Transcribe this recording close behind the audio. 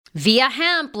Via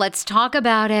Hemp, let's talk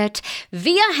about it.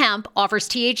 Via Hemp offers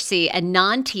THC and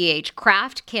non-TH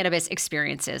craft cannabis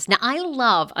experiences. Now, I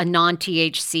love a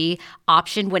non-THC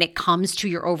option when it comes to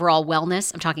your overall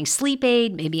wellness. I'm talking sleep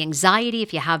aid, maybe anxiety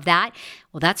if you have that.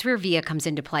 Well, that's where Via comes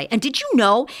into play. And did you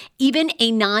know even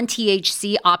a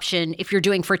non-THC option, if you're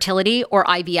doing fertility or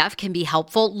IVF, can be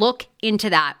helpful? Look into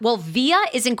that. Well, Via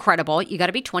is incredible. You got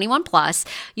to be 21 plus.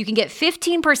 You can get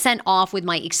 15% off with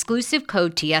my exclusive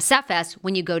code TSFS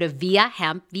when you go to Via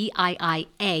Hemp,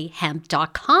 VIIA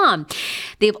hemp.com.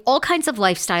 They have all kinds of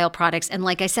lifestyle products. And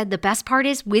like I said, the best part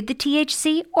is with the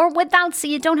THC or without, so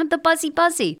you don't have the buzzy.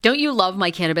 Don't you love my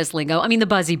cannabis lingo? I mean, the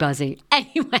buzzy.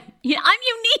 Anyway, I'm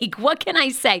unique. What can I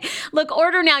say? Look,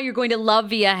 order now. You're going to love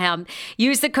Via Hemp.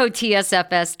 Use the code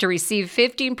TSFS to receive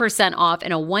 15% off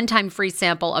and a one-time free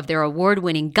sample of their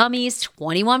award-winning gummies,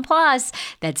 21 plus.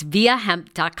 That's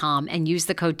viahemp.com, and use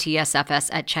the code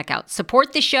TSFS at checkout.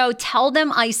 Support the show. Tell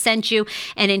them I sent you,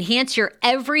 and enhance your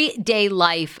everyday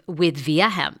life with Via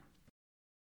Hemp.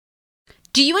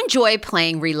 Do you enjoy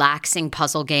playing relaxing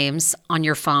puzzle games on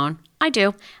your phone? I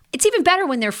do. It's even better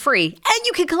when they're free, and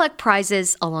you can collect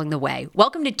prizes along the way.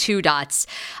 Welcome to Two Dots.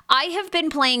 I have been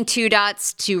playing Two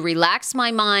Dots to relax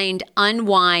my mind,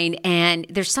 unwind, and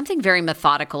there's something very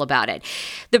methodical about it.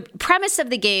 The premise of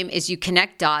the game is you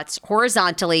connect dots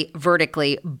horizontally,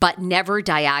 vertically, but never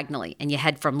diagonally, and you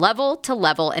head from level to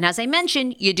level. And as I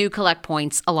mentioned, you do collect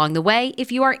points along the way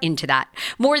if you are into that.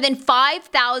 More than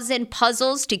 5,000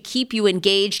 puzzles to keep you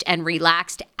engaged and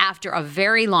relaxed after a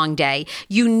very long day.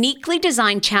 Uniquely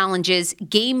designed challenges,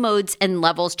 game modes, and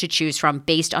levels to choose from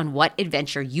based on what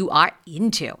adventure you are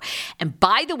into. And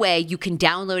by the way, you can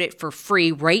download it for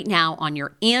free right now on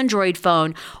your Android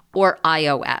phone or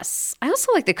iOS. I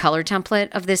also like the color template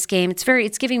of this game.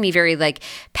 It's giving me very like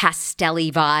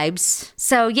pastel-y vibes.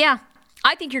 So yeah,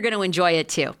 I think you're going to enjoy it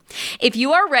too. If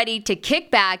you are ready to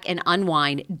kick back and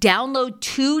unwind, download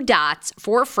Two Dots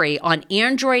for free on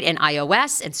Android and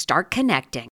iOS and start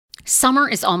connecting. Summer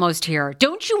is almost here.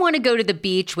 Don't you want to go to the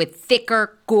beach with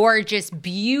thicker, gorgeous,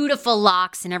 beautiful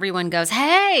locks and everyone goes,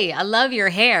 "Hey, I love your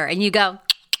hair." And you go,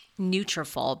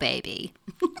 "Nutrafol, baby."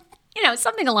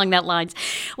 Something along that lines.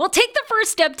 Well, take the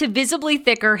first step to visibly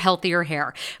thicker, healthier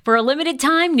hair. For a limited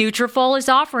time, Nutrafol is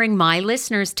offering my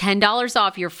listeners $10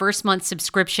 off your first month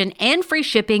subscription and free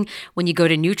shipping when you go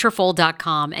to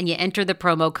Nutrafol.com and you enter the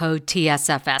promo code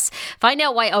TSFS. Find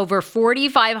out why over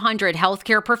 4,500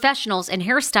 healthcare professionals and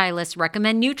hairstylists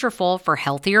recommend Nutrafol for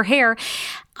healthier hair.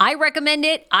 I recommend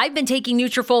it. I've been taking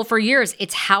Nutrafol for years.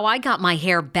 It's how I got my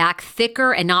hair back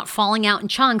thicker and not falling out in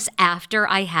chunks after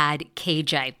I had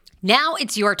KJ. Now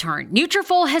it's your turn.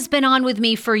 Nutrafol has been on with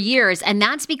me for years, and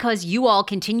that's because you all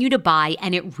continue to buy,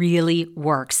 and it really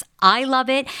works. I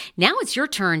love it. Now it's your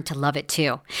turn to love it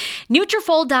too.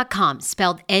 Nutrafol.com,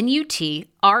 spelled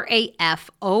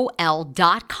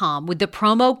Nutrafol.com with the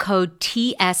promo code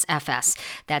TSFS.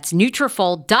 That's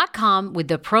Nutrafol.com with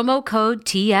the promo code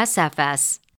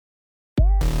TSFS.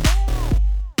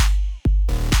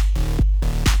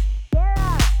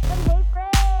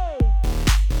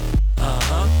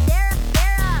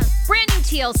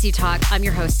 TLC Talk. I'm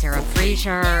your host, Sarah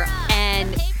Fraser,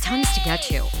 and tons to get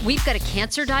to. We've got a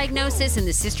cancer diagnosis in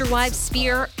the sister wives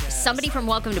sphere. Somebody from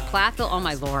Welcome to Plathville. Oh,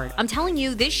 my Lord. I'm telling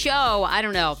you, this show, I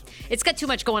don't know. It's got too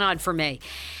much going on for me.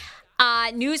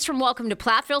 News from Welcome to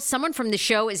Plathville. Someone from the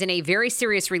show is in a very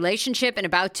serious relationship and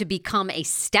about to become a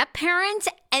step parent.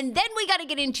 And then we got to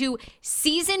get into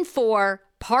season 4,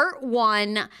 part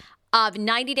 1 of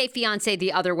 90 Day Fiancé,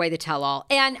 The Other Way, the Tell-All.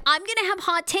 And I'm going to have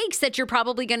hot takes that you're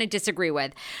probably going to disagree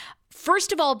with.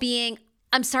 First of all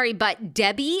I'm sorry, but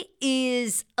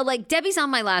Debbie's on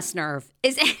my last nerve.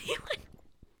 Is anyone,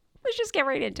 let's just get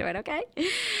right into it, okay?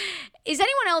 Is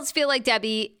anyone else feel like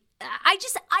Debbie? I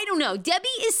don't know. Debbie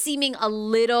is seeming a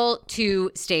little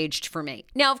too staged for me.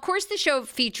 Now, of course, the show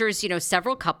features,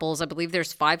 several couples. I believe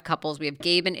there's 5 couples. We have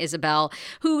Gabe and Isabel,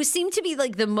 who seem to be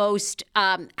like the most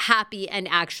happy and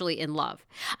actually in love.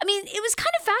 I mean, it was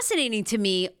kind of fascinating to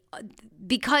me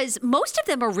because most of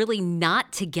them are really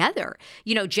not together.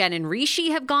 Jen and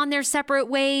Rishi have gone their separate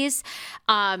ways.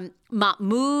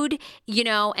 Mahmoud,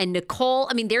 and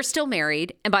Nicole, they're still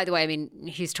married. And by the way,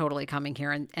 he's totally coming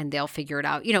here and they'll figure it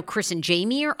out. Chris and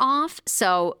Jamie are off.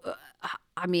 So,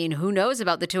 who knows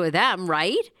about the two of them,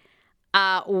 right?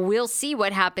 We'll see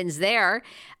what happens there.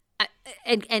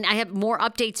 And I have more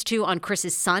updates too on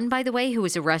Chris's son, by the way, who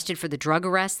was arrested for the drug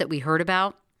arrest that we heard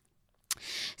about.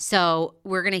 So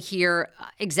we're going to hear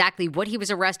exactly what he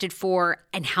was arrested for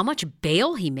and how much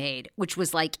bail he made, which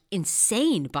was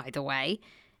insane, by the way.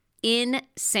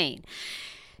 Insane.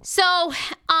 So,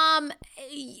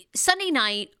 Sunday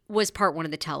night was part one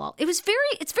of the tell-all. It's very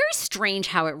strange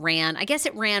how it ran. I guess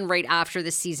it ran right after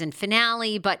the season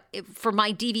finale, but for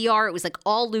my DVR, it was like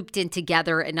all looped in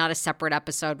together and not a separate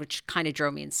episode, which kind of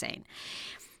drove me insane.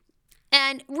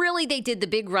 And really, they did the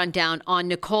big rundown on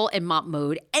Nicole and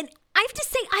Mahmoud. And I have to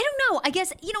say, I don't know. I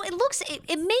guess,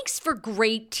 it makes for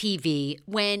great TV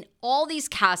when all these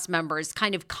cast members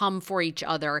kind of come for each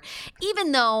other,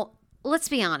 even though, let's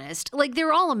be honest, like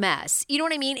they're all a mess. You know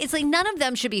what I mean? It's like none of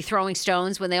them should be throwing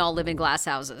stones when they all live in glass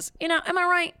houses. Am I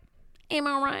right? Am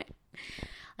I right?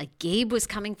 Like Gabe was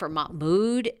coming for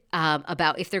Mahmoud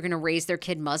about if they're going to raise their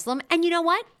kid Muslim. And you know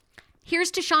what?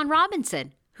 Here's to Sean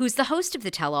Robinson, who's the host of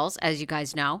the tell-alls, as you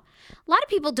guys know. A lot of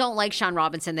people don't like Sean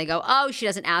Robinson. They go, oh, she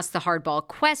doesn't ask the hardball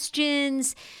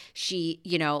questions. She,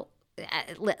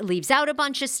 leaves out a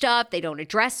bunch of stuff. They don't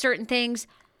address certain things.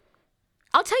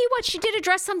 I'll tell you what, she did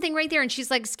address something right there. And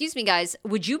she's like, excuse me, guys,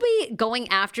 would you be going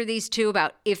after these two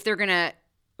about if they're going to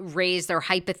raise their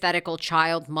hypothetical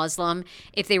child Muslim,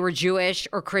 if they were Jewish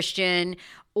or Christian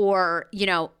or,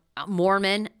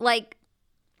 Mormon? Like,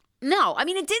 no. I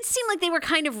mean, it did seem like they were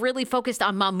kind of really focused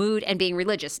on Mahmoud and being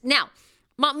religious. Now,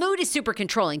 Mahmoud is super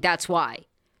controlling. That's why.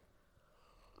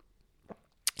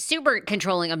 Super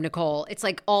controlling of Nicole. It's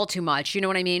like all too much. You know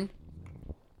what I mean?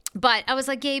 But I was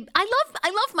like, Gabe, I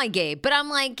love my Gabe. But I'm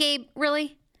like, Gabe,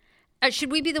 really? Should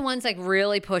we be the ones like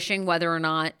really pushing whether or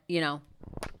not,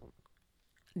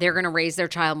 they're going to raise their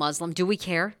child Muslim? Do we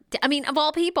care? I mean, of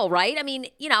all people, right? I mean,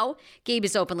 Gabe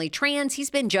is openly trans. He's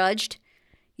been judged.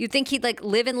 You'd think he'd like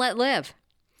live and let live.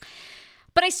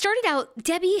 But I started out,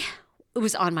 Debbie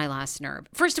was on my last nerve.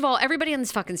 First of all, everybody on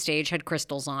this fucking stage had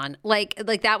crystals on. Like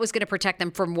that was going to protect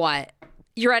them from what?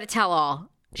 You're at a tell-all.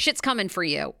 Shit's coming for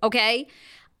you, okay?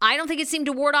 I don't think it seemed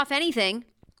to ward off anything.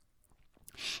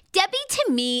 Debbie, to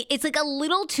me, it's like a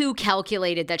little too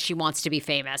calculated that she wants to be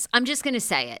famous. I'm just going to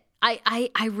say it.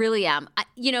 I really am.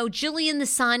 Jillian, the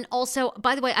son, also,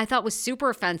 by the way, I thought was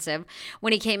super offensive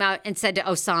when he came out and said to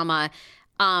Osama,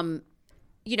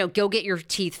 go get your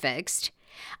teeth fixed.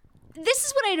 This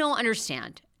is what I don't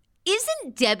understand.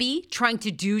 Isn't Debbie trying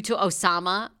to do to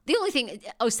Osama? The only thing,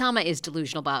 Osama is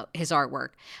delusional about his artwork.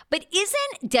 But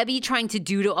isn't Debbie trying to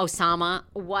do to Osama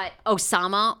what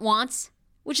Osama wants?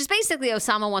 Which is basically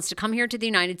Osama wants to come here to the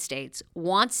United States,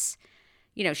 wants,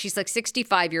 she's like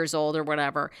 65 years old or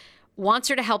whatever, wants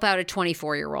her to help out a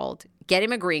 24-year-old, get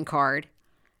him a green card.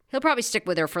 He'll probably stick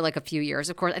with her for like a few years.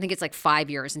 Of course, I think it's like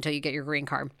 5 years until you get your green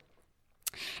card.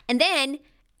 And then,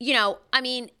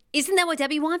 isn't that what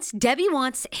Debbie wants? Debbie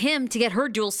wants him to get her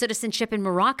dual citizenship in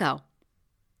Morocco.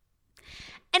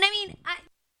 And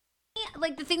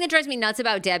the thing that drives me nuts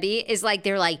about Debbie is like,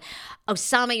 they're like,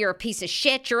 Osama, you're a piece of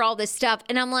shit. You're all this stuff.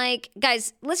 And I'm like,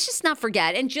 guys, let's just not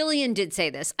forget. And Jillian did say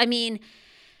this. I mean,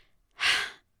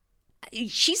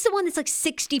 she's the one that's like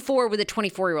 64 with a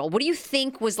 24-year-old. What do you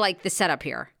think was like the setup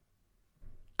here?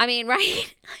 I mean,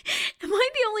 right? Am I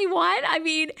the only one? I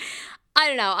mean, I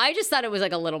don't know. I just thought it was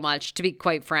like a little much, to be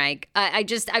quite frank. I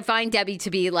find Debbie to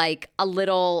be like a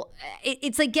little,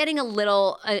 it's like getting a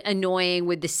little annoying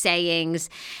with the sayings.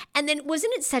 And then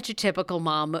wasn't it such a typical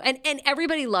mom? And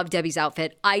everybody loved Debbie's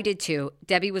outfit. I did too.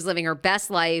 Debbie was living her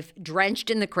best life, drenched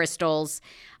in the crystals,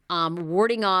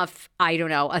 warding off,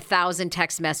 1,000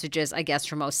 text messages, I guess,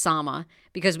 from Osama,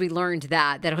 because we learned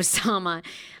that Osama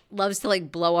loves to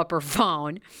like blow up her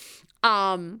phone.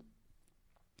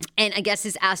 And I guess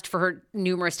has asked for her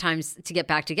numerous times to get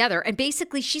back together. And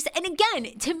basically and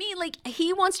again, to me, like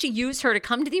he wants to use her to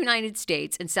come to the United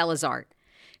States and sell his art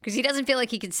because he doesn't feel like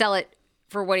he can sell it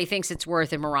for what he thinks it's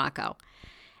worth in Morocco.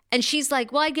 And she's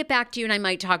like, well, I'd get back to you and I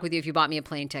might talk with you if you bought me a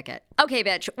plane ticket. Okay,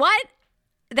 bitch. What?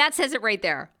 That says it right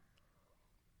there.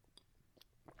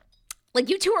 Like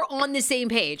you two are on the same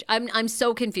page. I'm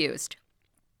so confused.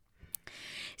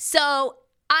 So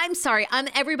I'm sorry.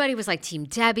 Everybody was like Team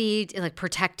Debbie, like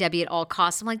protect Debbie at all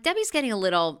costs. I'm like, Debbie's getting a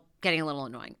little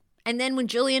annoying. And then when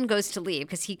Jillian goes to leave,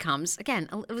 because he comes, again,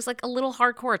 it was like a little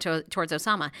hardcore towards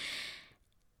Osama.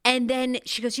 And then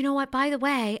she goes, you know what, by the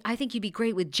way, I think you'd be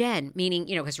great with Jen, meaning,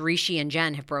 because Rishi and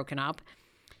Jen have broken up.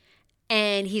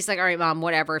 And he's like, all right, Mom,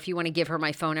 whatever, if you want to give her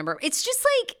my phone number. It's just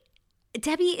like,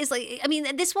 Debbie is like,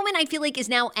 this woman I feel like is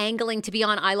now angling to be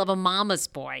on I Love a Mama's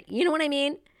Boy. You know what I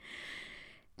mean?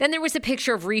 Then there was a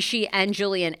picture of Rishi and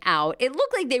Jillian out. It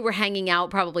looked like they were hanging out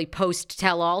probably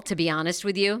post-tell-all, to be honest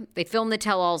with you. They filmed the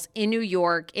tell-alls in New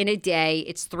York in a day.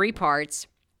 It's 3 parts.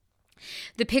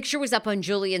 The picture was up on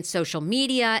Julian's social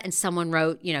media, and someone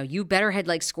wrote, you better had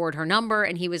like scored her number.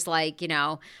 And he was like,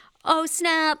 oh,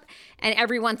 snap. And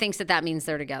everyone thinks that means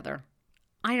they're together.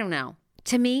 I don't know.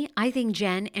 To me, I think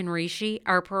Jen and Rishi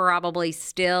are probably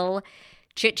still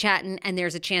chit-chatting, and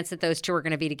there's a chance that those two are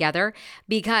going to be together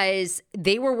because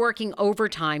they were working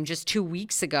overtime just 2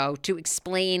 weeks ago to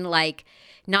explain, like,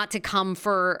 not to come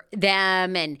for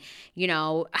them and, you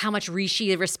know, how much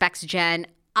Rishi respects Jen.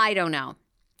 I don't know.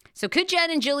 So could Jen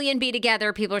and Jillian be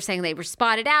together? People are saying they were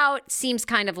spotted out. Seems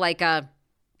kind of like I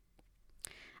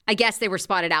guess they were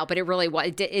spotted out, but it really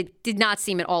was. It did not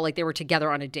seem at all like they were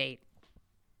together on a date.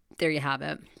 There you have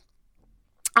it.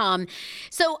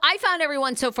 So I found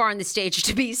everyone so far on the stage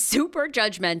to be super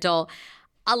judgmental,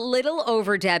 a little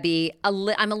over Debbie.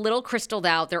 I'm a little crystalled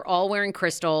out. They're all wearing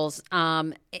crystals.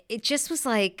 It just was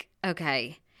like,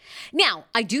 okay. Now,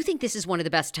 I do think this is one of the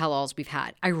best tell-alls we've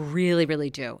had. I really, really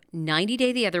do. 90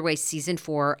 Day the Other Way, season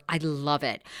 4. I love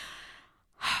it.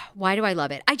 Why do I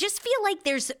love it? I just feel like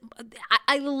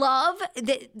I love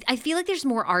that. I feel like there's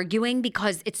more arguing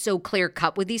because it's so clear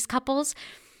cut with these couples.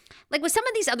 Like with some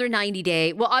of these other 90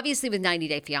 Day, well, obviously with 90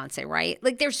 Day Fiancé, right?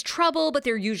 Like there's trouble, but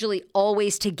they're usually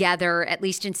always together, at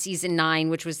least in season 9,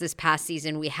 which was this past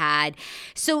season we had.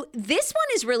 So this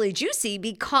one is really juicy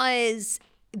because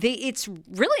it's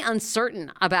really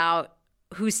uncertain about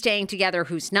who's staying together,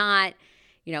 who's not,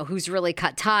 you know, who's really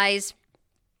cut ties.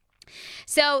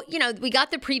 So, you know, we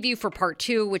got the preview for part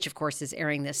 2, which of course is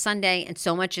airing this Sunday, and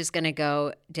so much is going to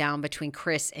go down between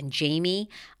Chris and Jamie.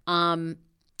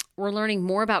 We're learning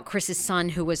more about Chris's son,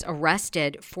 who was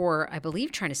arrested for, I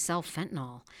believe, trying to sell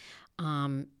fentanyl.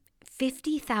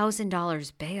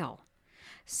 $50,000 bail.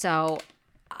 So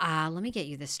let me get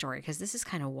you this story because this is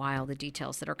kind of wild, the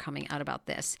details that are coming out about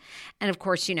this. And of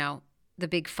course, you know, the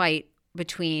big fight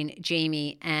between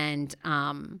Jamie and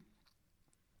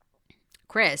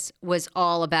Chris was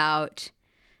all about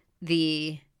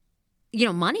the, you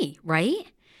know, money,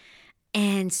 right?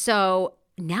 And so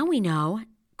now we know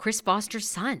Chris Foster's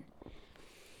son,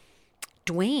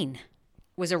 Dwayne,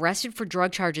 was arrested for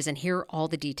drug charges, and here are all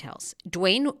the details.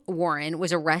 Dwayne Warren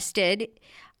was arrested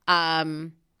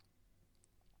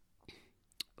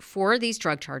for these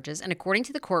drug charges, and according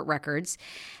to the court records,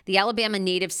 the Alabama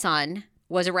native son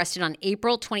was arrested on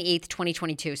April 28th,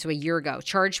 2022, so a year ago,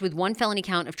 charged with 1 felony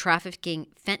count of trafficking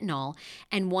fentanyl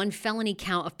and 1 felony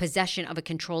count of possession of a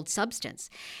controlled substance.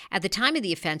 At the time of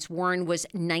the offense, Warren was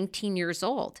 19 years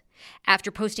old. After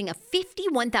posting a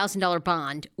 $51,000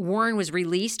 bond, Warren was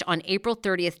released on April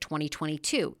 30th,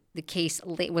 2022. The case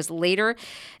was later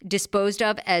disposed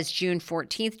of as June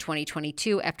 14th,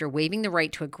 2022, after waiving the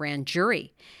right to a grand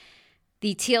jury.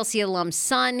 The TLC alum's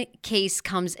son case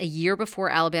comes a year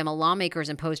before Alabama lawmakers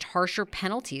imposed harsher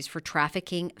penalties for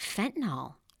trafficking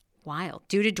fentanyl. Wild.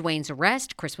 Due to Dwayne's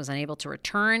arrest, Chris was unable to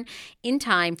return in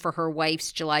time for her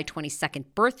wife's July 22nd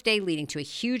birthday, leading to a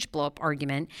huge blow-up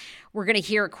argument. We're going to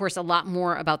hear, of course, a lot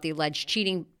more about the alleged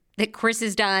cheating that Chris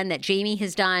has done, that Jamie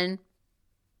has done.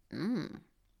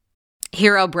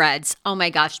 Hero breads. Oh my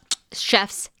gosh.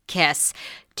 Chef's kiss.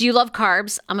 Do you love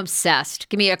carbs? I'm obsessed.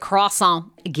 Give me a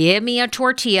croissant. Give me a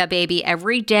tortilla, baby,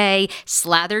 every day,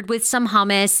 slathered with some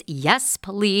hummus. Yes,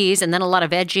 please. And then a lot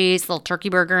of veggies, a little turkey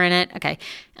burger in it. Okay.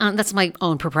 That's my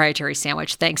own proprietary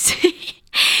sandwich. Thanks.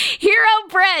 Hero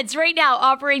Breads right now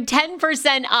offering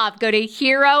 10% off. Go to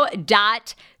hero.co.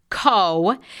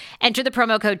 Enter the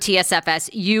promo code TSFS.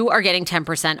 You are getting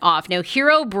 10% off. Now,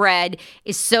 Hero Bread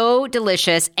is so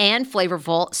delicious and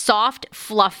flavorful, soft,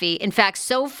 fluffy. In fact,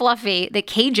 so fluffy that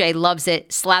KJ loves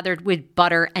it slathered with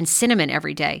butter and cinnamon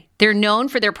every day. They're known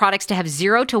for their products to have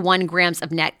 0 to 1 grams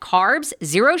of net carbs,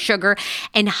 0 sugar,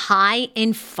 and high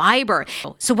in fiber.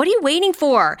 So what are you waiting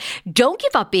for? Don't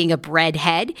give up being a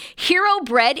breadhead. Hero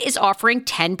Bread is offering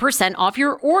 10% off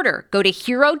your order. Go to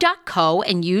hero.co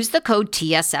and use the code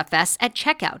TSFS at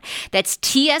checkout. That's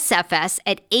TSFS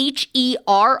at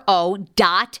HERO.CO.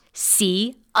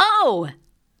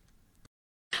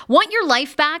 Want your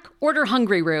life back? Order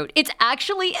Hungry Root. It's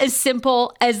actually as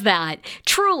simple as that.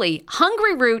 Truly,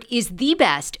 Hungry Root is the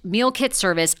best meal kit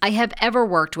service I have ever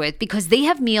worked with because they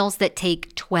have meals that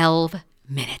take 12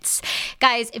 minutes.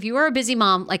 Guys, if you are a busy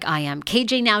mom like I am,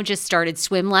 KJ now just started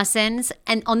swim lessons.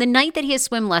 And on the night that he has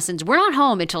swim lessons, we're not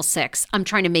home until 6. I'm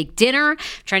trying to make dinner,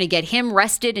 trying to get him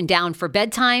rested and down for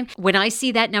bedtime. When I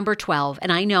see that number 12,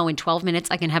 and I know in 12 minutes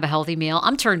I can have a healthy meal,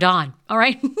 I'm turned on. All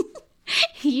right?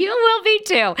 You will be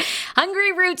too.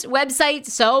 Hungry Root's website,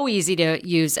 so easy to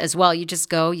use as well. You just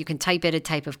go, you can type in a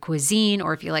type of cuisine,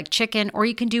 or if you like chicken, or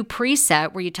you can do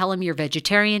preset where you tell them you're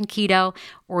vegetarian, keto,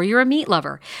 or you're a meat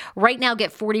lover. Right now,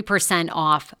 get 40%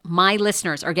 off. My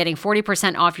listeners are getting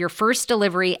 40% off your first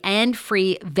delivery and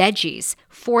free veggies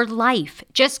for life.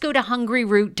 Just go to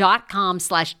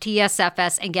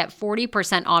hungryroot.com/TSFS and get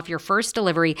 40% off your first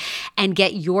delivery and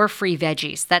get your free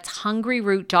veggies. That's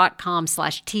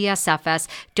hungryroot.com/TSFS.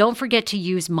 Don't forget to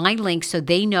use my link so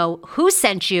they know who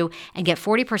sent you and get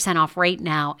 40% off right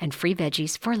now and free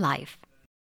veggies for life.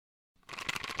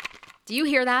 Do you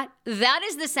hear that? That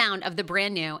is the sound of the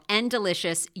brand new and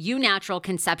delicious Eu Natural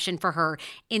Conception for Her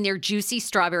in their juicy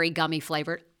strawberry gummy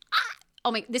flavor.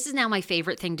 Oh my, this is now my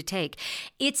favorite thing to take.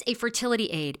 It's a fertility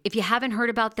aid. If you haven't heard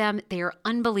about them, they are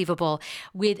unbelievable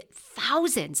with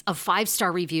thousands of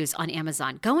 5-star reviews on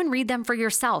Amazon. Go and read them for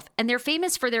yourself. And they're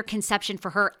famous for their Conception for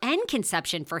Her and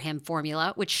Conception for Him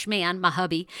formula, which Schman, my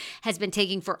hubby, has been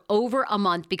taking for over a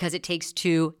month because it takes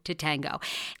two to tango.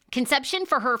 Conception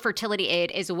for Her fertility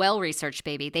aid is well-researched,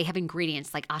 baby. They have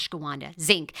ingredients like ashwagandha,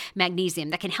 zinc, magnesium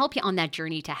that can help you on that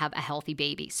journey to have a healthy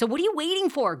baby. So what are you waiting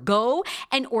for? Go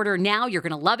and order now. You're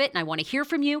going to love it, and I want to hear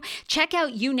from you. Check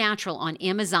out Eu Natural on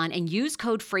Amazon and use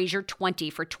code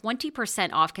Fraser20 for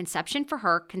 20% off Conception for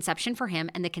Her, Conception for Him,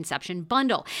 and the Conception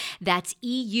Bundle. That's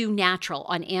EU Natural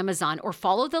on Amazon, or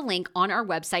follow the link on our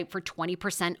website for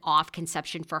 20% off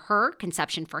Conception for Her,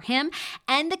 Conception for Him,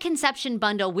 and the Conception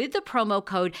Bundle with the promo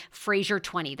code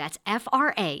Fraser20. That's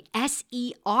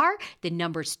FRASER, the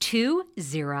numbers 20.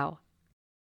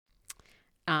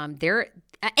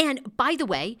 And by the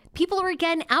way, people are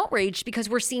again outraged because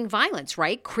we're seeing violence,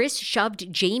 right? Chris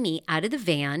shoved Jamie out of the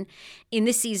van in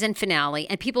the season finale,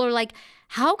 and people are like,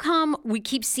 how come we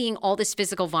keep seeing all this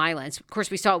physical violence? Of course,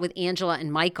 we saw it with Angela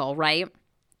and Michael, right?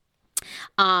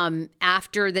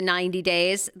 After the 90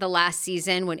 days, the last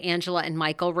season when Angela and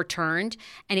Michael returned,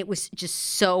 and it was just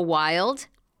so wild.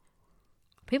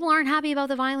 People aren't happy about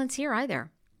the violence here either.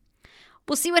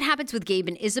 We'll see what happens with Gabe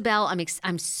and Isabel.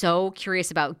 I'm so curious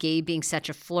about Gabe being such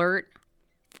a flirt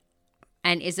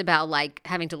and Isabel like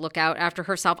having to look out after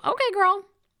herself. Okay, girl.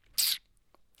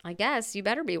 I guess you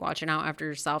better be watching out after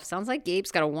yourself. Sounds like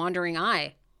Gabe's got a wandering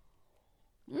eye.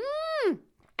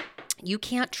 You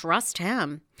can't trust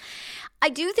him. I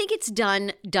do think it's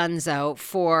donezo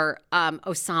for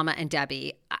Osama and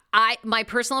Debbie. My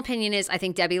personal opinion is I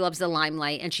think Debbie loves the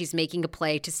limelight and she's making a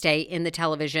play to stay in the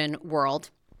television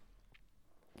world.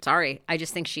 Sorry, I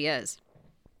just think she is.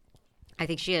 I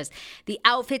think she is. The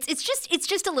outfits, it's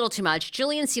just a little too much.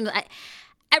 Jillian seems...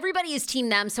 Everybody is team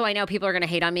them, so I know people are going to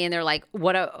hate on me, and they're like,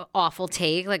 what a awful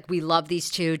take. Like, we love these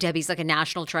two. Debbie's like a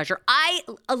national treasure. I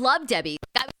love Debbie.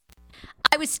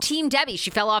 I was team Debbie.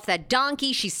 She fell off that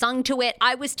donkey. She sung to it.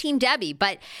 I was team Debbie.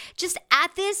 But just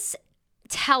at this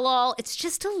tell-all, it's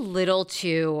just a little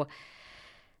too...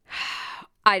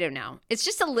 I don't know. It's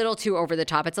just a little too over the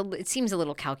top. It seems a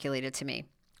little calculated to me.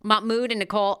 Mahmoud and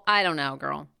Nicole, I don't know,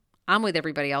 girl. I'm with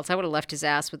everybody else. I would have left his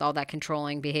ass with all that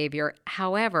controlling behavior.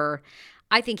 However,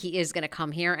 I think he is going to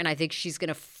come here, and I think she's going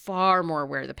to far more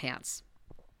wear the pants.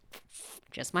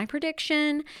 Just my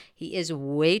prediction. He is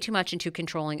way too much into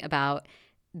controlling about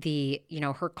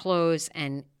her clothes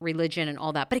and religion and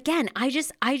all that. But again, I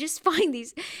just find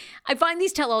these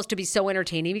tell-alls to be so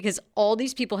entertaining because all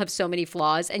these people have so many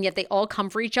flaws, and yet they all come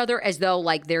for each other as though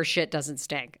like their shit doesn't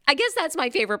stink. I guess that's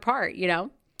my favorite part,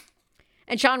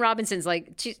 And Sean Robinson's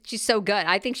like, she's so good.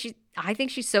 I think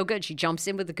she's so good. She jumps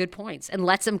in with the good points and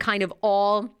lets them kind of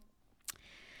all,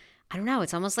 I don't know.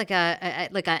 It's almost like a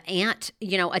ant,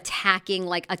 attacking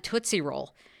like a Tootsie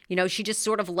Roll. She just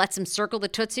sort of lets him circle the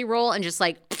Tootsie Roll and just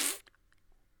like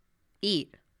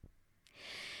eat.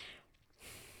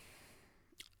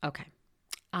 Okay.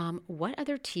 What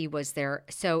other tea was there?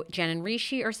 So Jen and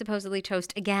Rishi are supposedly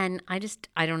toast again. I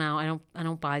don't know. I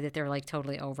don't buy that they're like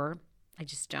totally over. I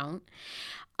just don't.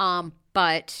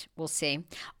 But we'll see.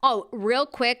 Oh, real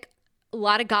quick, a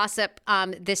lot of gossip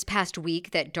this past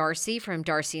week that Darcy from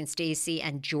Darcy and Stacey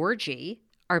and Georgie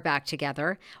are back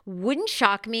together. Wouldn't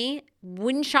shock me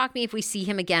if we see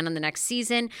him again on the next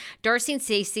season. Darcy and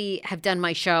Stacey have done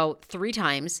my show 3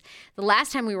 times. The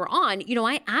last time we were on,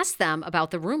 I asked them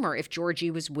about the rumor if Georgie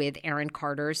was with Aaron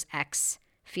Carter's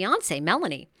ex-fiance,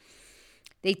 Melanie.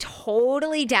 They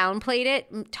totally downplayed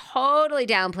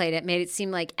it, made it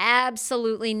seem like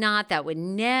absolutely not. That would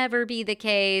never be the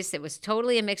case. It was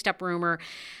totally a mixed up rumor.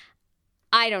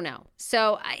 I don't know.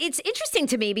 So it's interesting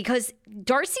to me because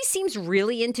Darcy seems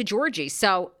really into Georgie.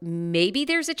 So maybe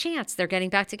there's a chance they're getting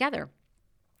back together.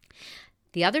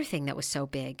 The other thing that was so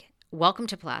big, Welcome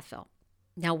to Plathville.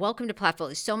 Now, Welcome to Plathville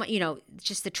is so much,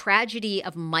 just the tragedy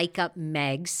of Micah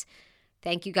Meggs.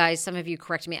 Thank you guys. Some of you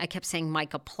corrected me. I kept saying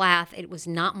Micah Plath. It was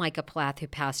not Micah Plath who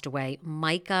passed away.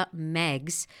 Micah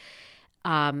Meggs.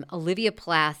 Olivia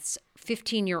Plath's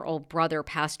 15-year-old brother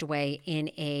passed away in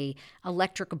a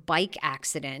electric bike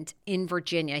accident in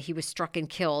Virginia. He was struck and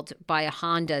killed by a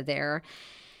Honda there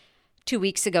 2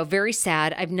 weeks ago. Very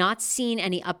sad. I've not seen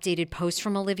any updated posts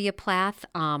from Olivia Plath.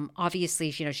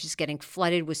 Obviously, she's getting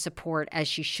flooded with support, as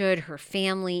she should. Her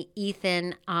family,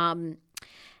 Ethan,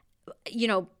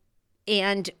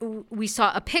 and we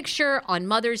saw a picture on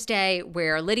Mother's Day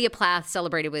where Lydia Plath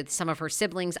celebrated with some of her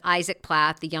siblings, Isaac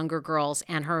Plath, the younger girls,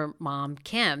 and her mom,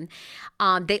 Kim.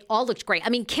 They all looked great. I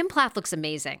mean, Kim Plath looks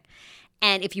amazing.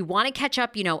 And if you want to catch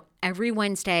up, every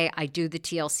Wednesday I do the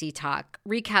TLC Talk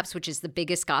recaps, which is the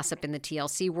biggest gossip in the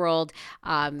TLC world.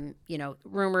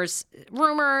 Rumors,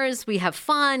 we have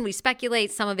fun, we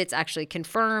speculate. Some of it's actually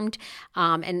confirmed.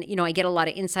 I get a lot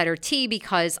of insider tea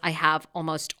because I have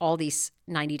almost all these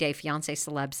 90 Day Fiancé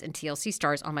celebs and TLC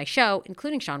stars on my show,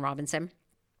 including Sean Robinson.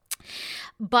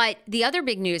 But the other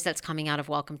big news that's coming out of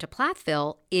Welcome to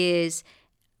Plathville is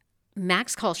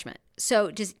Max Kalschmidt.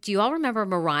 So do you all remember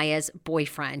Mariah's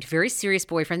boyfriend, very serious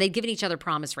boyfriend? They'd given each other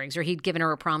promise rings, or he'd given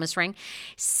her a promise ring.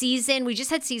 We just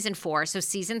had season 4, so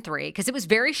season 3, because it was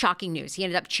very shocking news. He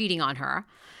ended up cheating on her.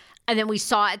 And then we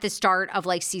saw at the start of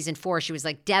season 4, she was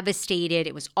devastated.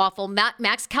 It was awful.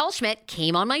 Max Kalschmidt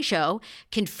came on my show,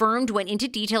 confirmed, went into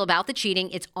detail about the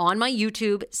cheating. It's on my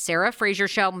YouTube, Sarah Fraser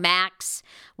Show, Max,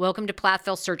 Welcome to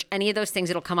Plathville. Search any of those things.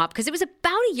 It'll come up, because it was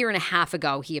about a year and a half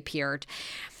ago he appeared.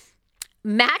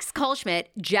 Max Kalschmidt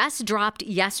just dropped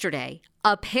yesterday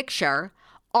a picture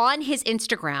on his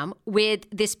Instagram with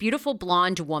this beautiful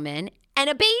blonde woman and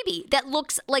a baby that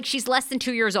looks like she's less than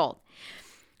 2 years old.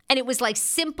 And it was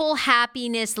simple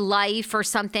happiness life or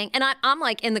something. And I'm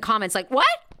in the comments what?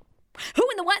 Who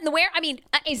in the what and the where? I mean,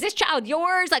 is this child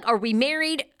yours? Are we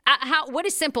married? What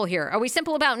is simple here? Are we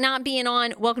simple about not being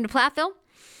on Welcome to Plathville?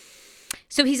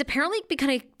 So he's apparently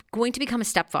going to become a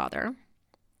stepfather.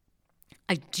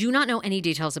 I do not know any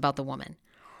details about the woman.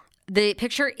 The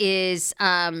picture is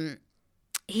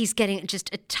he's getting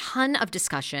just a ton of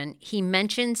discussion. He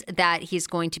mentions that he's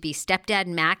going to be stepdad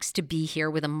Max to be here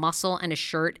with a muscle and a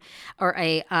shirt or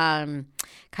a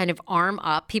kind of arm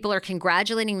up. People are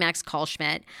congratulating Max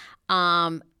Kalschmidt.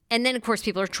 And then, of course,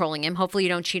 people are trolling him. Hopefully you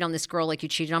don't cheat on this girl like you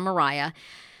cheated on Mariah.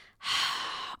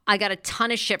 I got a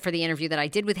ton of shit for the interview that I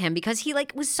did with him because he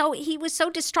was so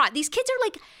distraught. These kids are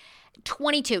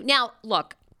 22. Now,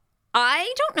 look,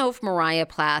 I don't know if Mariah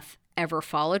Plath ever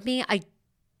followed me. I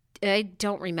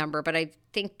don't remember, but I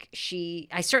think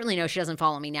I certainly know she doesn't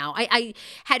follow me now. I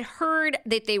had heard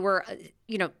that they were,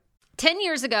 10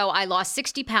 years ago, I lost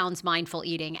 60 pounds mindful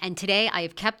eating, and today I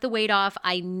have kept the weight off.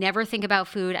 I never think about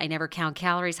food. I never count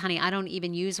calories. Honey, I don't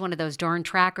even use one of those darn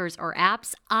trackers or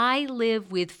apps. I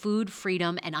live with food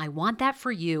freedom, and I want that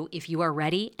for you if you are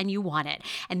ready and you want it.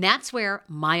 And that's where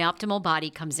My Optimal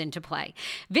Body comes into play.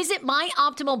 Visit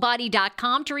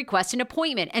myoptimalbody.com to request an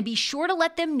appointment, and be sure to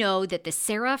let them know that the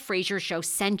Sarah Fraser Show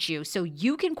sent you so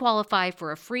you can qualify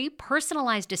for a free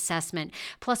personalized assessment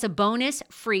plus a bonus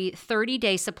free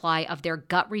 30-day supply of their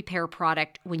gut repair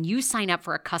product when you sign up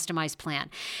for a customized plan.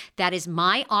 That is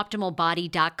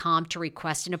myoptimalbody.com to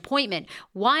request an appointment.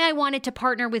 Why I wanted to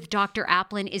partner with Dr.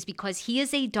 Applin is because he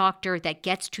is a doctor that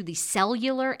gets to the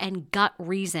cellular and gut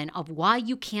reason of why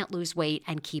you can't lose weight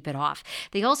and keep it off.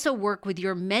 They also work with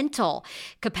your mental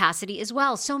capacity as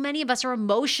well. So many of us are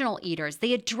emotional eaters.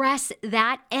 They address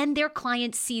that, and their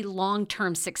clients see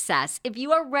long-term success. If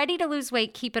you are ready to lose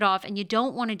weight, keep it off, and you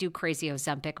don't want to do crazy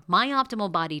Ozempic,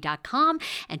 myoptimalbody.com,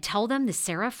 and tell them the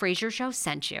Sarah Fraser Show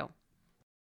sent you.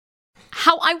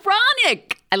 How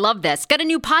ironic! I love this. Got a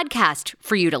new podcast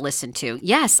for you to listen to.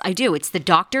 Yes, I do. It's the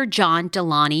Dr. John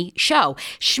Delaney Show.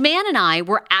 Schman and I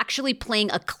were actually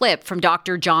playing a clip from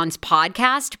Dr. John's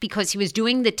podcast because he was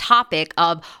doing the topic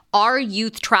of are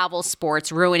youth travel sports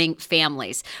ruining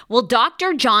families? Well,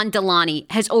 Dr. John Delaney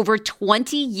has over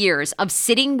 20 years of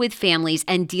sitting with families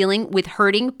and dealing with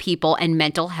hurting people and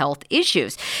mental health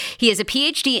issues. He has a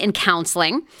PhD in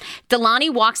counseling. Delaney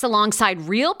walks alongside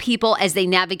real people as they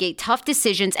navigate tough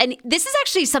decisions. And this is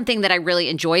actually something that I really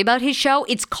enjoy about his show.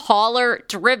 It's caller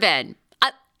driven.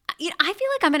 I feel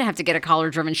like I'm going to have to get a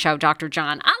caller-driven show, Dr.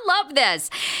 John. I love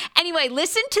this. Anyway,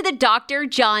 listen to the Dr.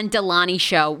 John Delaney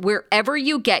Show wherever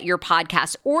you get your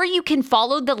podcasts, or you can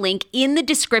follow the link in the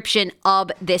description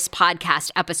of this podcast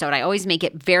episode. I always make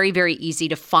it very, very easy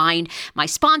to find my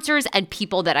sponsors and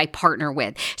people that I partner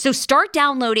with. So start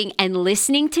downloading and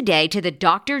listening today to the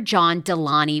Dr. John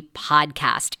Delaney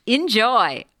podcast.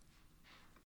 Enjoy.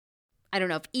 I don't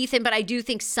know if Ethan, but I do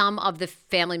think some of the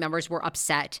family members were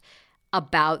upset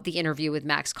about the interview with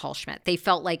Max Kalschmidt. They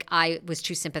felt like I was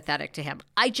too sympathetic to him.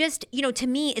 I just, to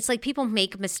me, it's like people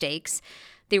make mistakes.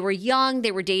 They were young,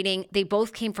 they were dating. They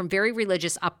both came from very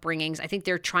religious upbringings. I think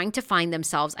they're trying to find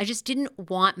themselves. I just didn't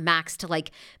want Max to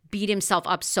like beat himself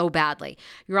up so badly.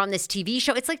 You're on this TV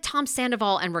show. It's like Tom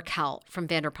Sandoval and Raquel from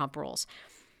Vanderpump Rules.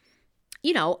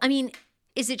 You know, I mean,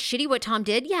 is it shitty what Tom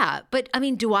did? Yeah. But I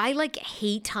mean, do I like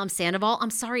hate Tom Sandoval?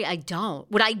 I'm sorry, I don't.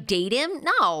 Would I date him?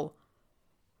 No.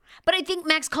 But I think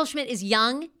Max Kulschmidt is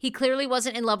young. He clearly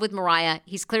wasn't in love with Mariah.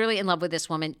 He's clearly in love with this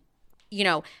woman. You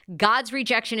know, God's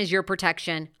rejection is your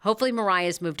protection. Hopefully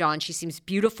Mariah's moved on. She seems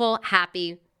beautiful,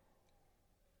 happy.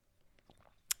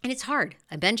 And it's hard.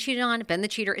 I've been cheated on, I've been the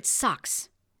cheater. It sucks.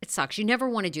 It sucks. You never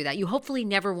want to do that. You hopefully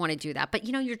never want to do that. But,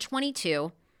 you know, you're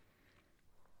 22.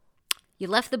 You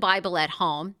left the Bible at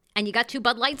home and you got 2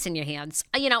 Bud Lights in your hands.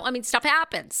 You know, I mean, stuff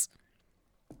happens.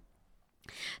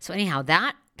 So anyhow,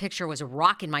 that picture was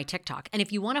rocking my TikTok. And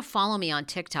if you want to follow me on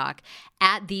TikTok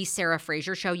at The Sarah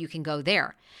Fraser Show, you can go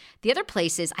there. The other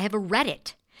place is I have a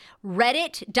Reddit,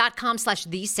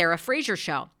 reddit.com/The Sarah Fraser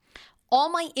Show. All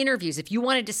my interviews, if you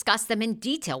want to discuss them in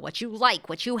detail, what you like,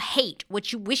 what you hate,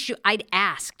 what you wish I'd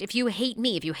asked. If you hate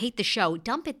me, if you hate the show,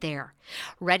 dump it there.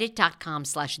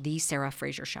 Reddit.com/The Sarah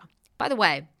Fraser Show. By the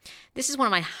way, this is one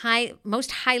of my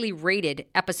most highly rated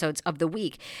episodes of the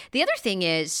week. The other thing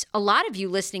is, a lot of you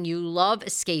listening, you love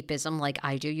escapism like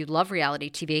I do. You love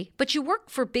reality TV, but you work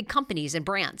for big companies and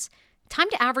brands. Time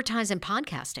to advertise in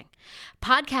podcasting.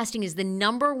 Podcasting is the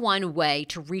 #1 way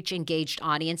to reach engaged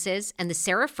audiences, and The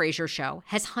Sarah Fraser Show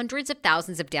has hundreds of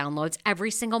thousands of downloads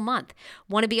every single month.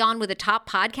 Want to be on with a top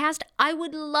podcast? I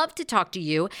would love to talk to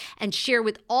you and share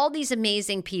with all these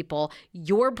amazing people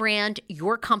your brand,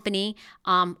 your company,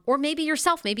 or maybe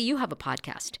yourself. Maybe you have a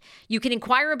podcast. You can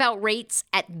inquire about rates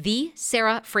at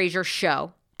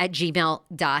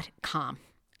thesarahfrasershow@gmail.com.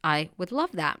 I would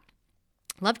love that.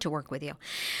 Love to work with you.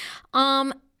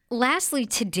 Lastly,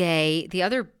 today, the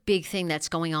other big thing that's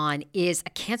going on is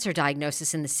a cancer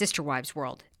diagnosis in the sister wives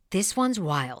world. This one's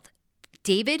wild.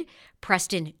 David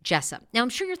Preston Jessup. Now, I'm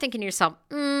sure you're thinking to yourself,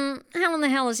 how in the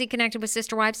hell is he connected with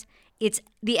sister wives? It's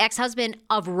the ex-husband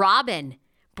of Robyn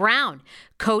Brown,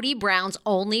 Cody Brown's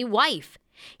only wife.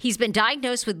 He's been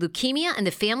diagnosed with leukemia, and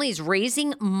the family is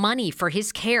raising money for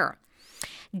his care.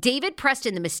 David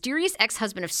Preston, the mysterious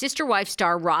ex-husband of sister wife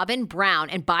star Robyn Brown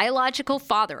and biological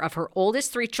father of her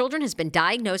oldest 3 children, has been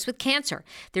diagnosed with cancer.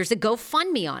 There's a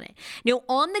GoFundMe on it. Now,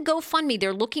 on the GoFundMe,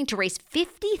 they're looking to raise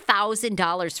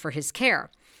 $50,000 for his care.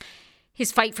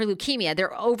 His fight for leukemia,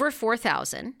 they're over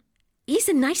 $4,000. He's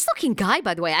a nice-looking guy,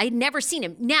 by the way. I had never seen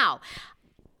him. Now,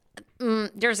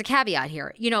 there's a caveat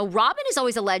here. You know, Robyn has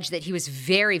always alleged that he was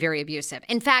very, very abusive.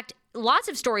 In fact, lots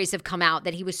of stories have come out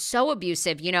that he was so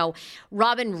abusive. You know,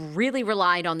 Robyn really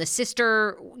relied on the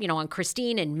sister, you know, on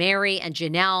Christine and Mary and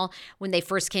Janelle when they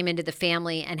first came into the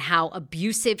family, and how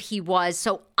abusive he was.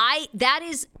 So that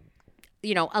is,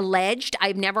 you know, alleged.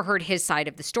 I've never heard his side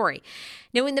of the story.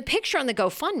 Now, in the picture on the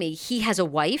GoFundMe, he has a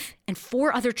wife and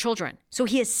 4 other children. So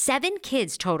he has 7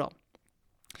 kids total.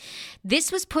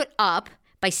 This was put up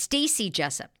by Stacy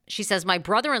Jessup. She says, my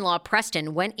brother-in-law,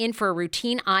 Preston, went in for a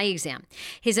routine eye exam.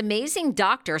 His amazing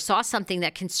doctor saw something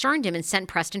that concerned him and sent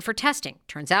Preston for testing.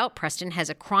 Turns out Preston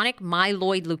has a chronic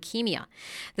myeloid leukemia.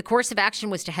 The course of action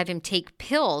was to have him take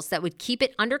pills that would keep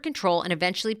it under control and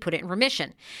eventually put it in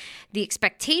remission. The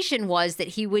expectation was that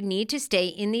he would need to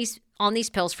stay on these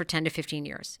pills for 10 to 15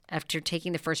 years. After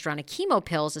taking the first round of chemo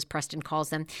pills, as Preston calls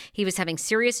them, he was having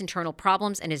serious internal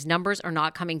problems and his numbers are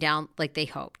not coming down like they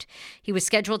hoped. He was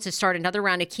scheduled to start another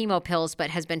round of chemo pills, but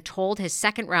has been told his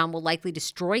second round will likely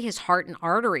destroy his heart and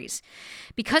arteries.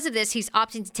 Because of this, he's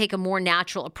opting to take a more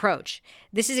natural approach.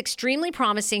 This is extremely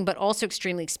promising, but also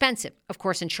extremely expensive. Of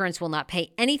course, insurance will not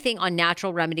pay anything on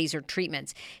natural remedies or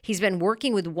treatments. He's been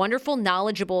working with wonderful,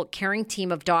 knowledgeable, caring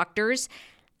team of doctors.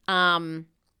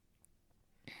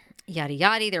 Yada,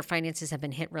 yada. Their finances have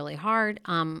been hit really hard.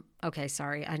 Okay,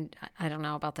 sorry. I don't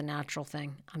know about the natural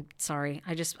thing. I'm sorry.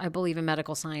 I believe in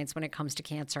medical science when it comes to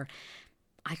cancer.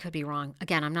 I could be wrong.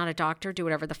 Again, I'm not a doctor. Do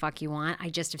whatever the fuck you want. I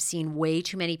just have seen way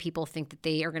too many people think that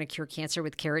they are going to cure cancer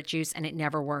with carrot juice, and it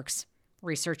never works.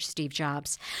 Research Steve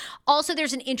Jobs. Also,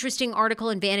 there's an interesting article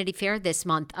in Vanity Fair this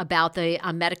month about the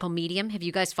medical medium. Have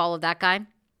you guys followed that guy?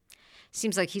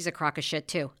 Seems like he's a crock of shit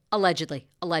too. Allegedly,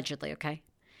 okay?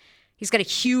 He's got a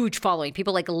huge following.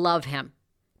 People love him.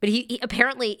 But he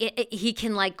apparently he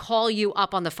can call you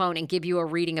up on the phone and give you a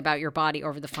reading about your body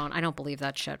over the phone. I don't believe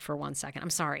that shit for 1 second.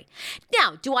 I'm sorry.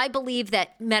 Now, do I believe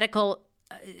that medical,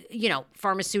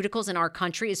 pharmaceuticals in our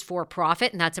country is for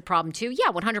profit and that's a problem too?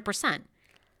 Yeah, 100%.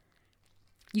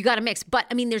 You got to mix. But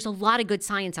I mean, there's a lot of good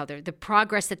science out there. The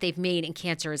progress that they've made in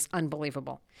cancer is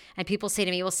unbelievable. And people say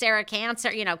to me, well, Sarah, cancer,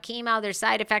 chemo, there's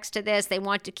side effects to this. They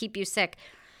want to keep you sick.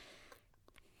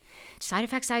 Side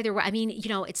effects either way. I mean,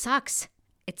 it sucks.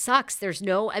 It sucks. There's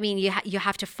no, you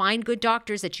have to find good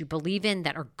doctors that you believe in,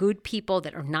 that are good people,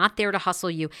 that are not there to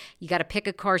hustle you. You got to pick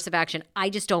a course of action.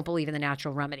 I just don't believe in the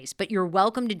natural remedies, but you're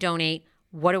welcome to donate.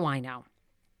 What do I know?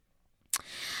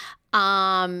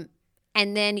 And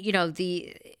then,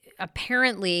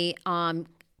 apparently,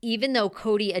 even though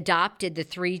Cody adopted the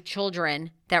 3 children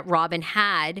that Robyn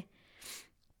had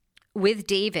with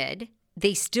David,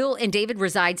 and David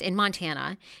resides in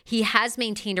Montana. He has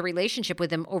maintained a relationship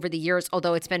with him over the years,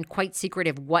 although it's been quite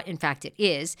secretive what in fact it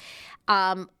is.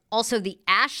 Also, the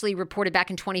Ashley reported back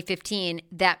in 2015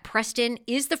 that Preston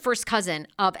is the first cousin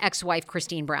of ex-wife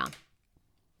Christine Brown.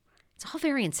 It's all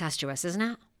very incestuous,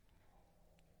 isn't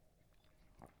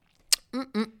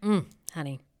it?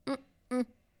 Honey.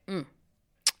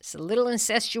 It's a little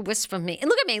incestuous for me. And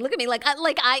look at me, like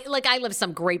I live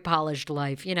some great polished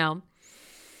life,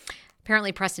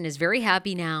 Apparently, Preston is very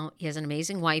happy now. He has an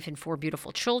amazing wife and 4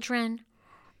 beautiful children,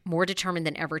 more determined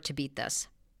than ever to beat this.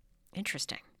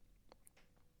 Interesting.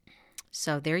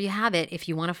 So there you have it. If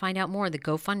you want to find out more, the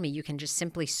GoFundMe, you can just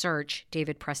simply search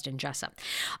David Preston Jessup.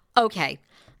 Okay.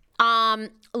 A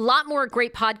lot more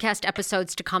great podcast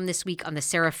episodes to come this week on the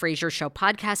Sarah Fraser Show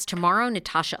podcast. Tomorrow,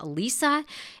 Natasha Elisa.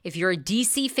 If you're a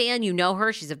DC fan, you know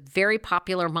her. She's a very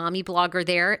popular mommy blogger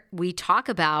there. We talk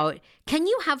about, can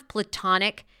you have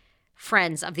platonic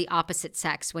friends of the opposite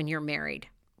sex when you're married?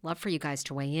 Love for you guys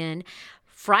to weigh in.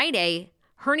 Friday,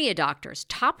 hernia doctors,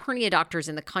 top hernia doctors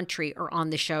in the country are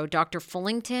on the show, Dr.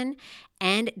 Fullington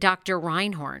and Dr.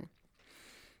 Reinhorn.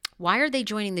 Why are they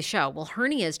joining the show? Well,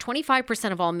 hernias,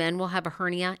 25% of all men will have a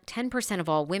hernia, 10% of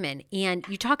all women. And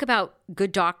you talk about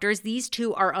good doctors. These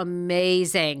two are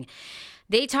amazing.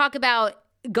 They talk about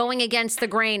going against the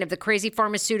grain of the crazy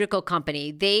pharmaceutical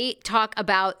company. They talk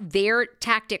about their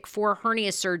tactic for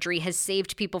hernia surgery has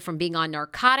saved people from being on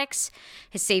narcotics,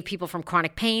 has saved people from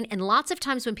chronic pain. And lots of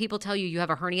times when people tell you you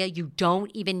have a hernia, you don't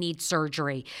even need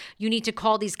surgery. You need to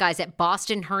call these guys at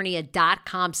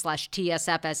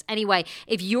bostonhernia.com/TSFS. Anyway,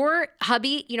 if your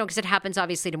hubby, because it happens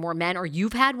obviously to more men, or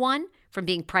you've had one from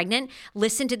being pregnant,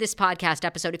 listen to this podcast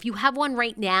episode. If you have one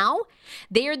right now,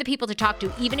 they are the people to talk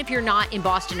to, even if you're not in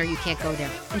Boston or you can't go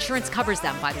there. Insurance covers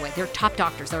them, by the way. They're top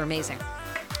doctors. They're amazing.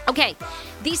 Okay,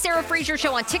 The Sarah Fraser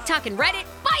Show on TikTok and Reddit.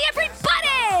 Bye,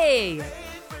 everybody!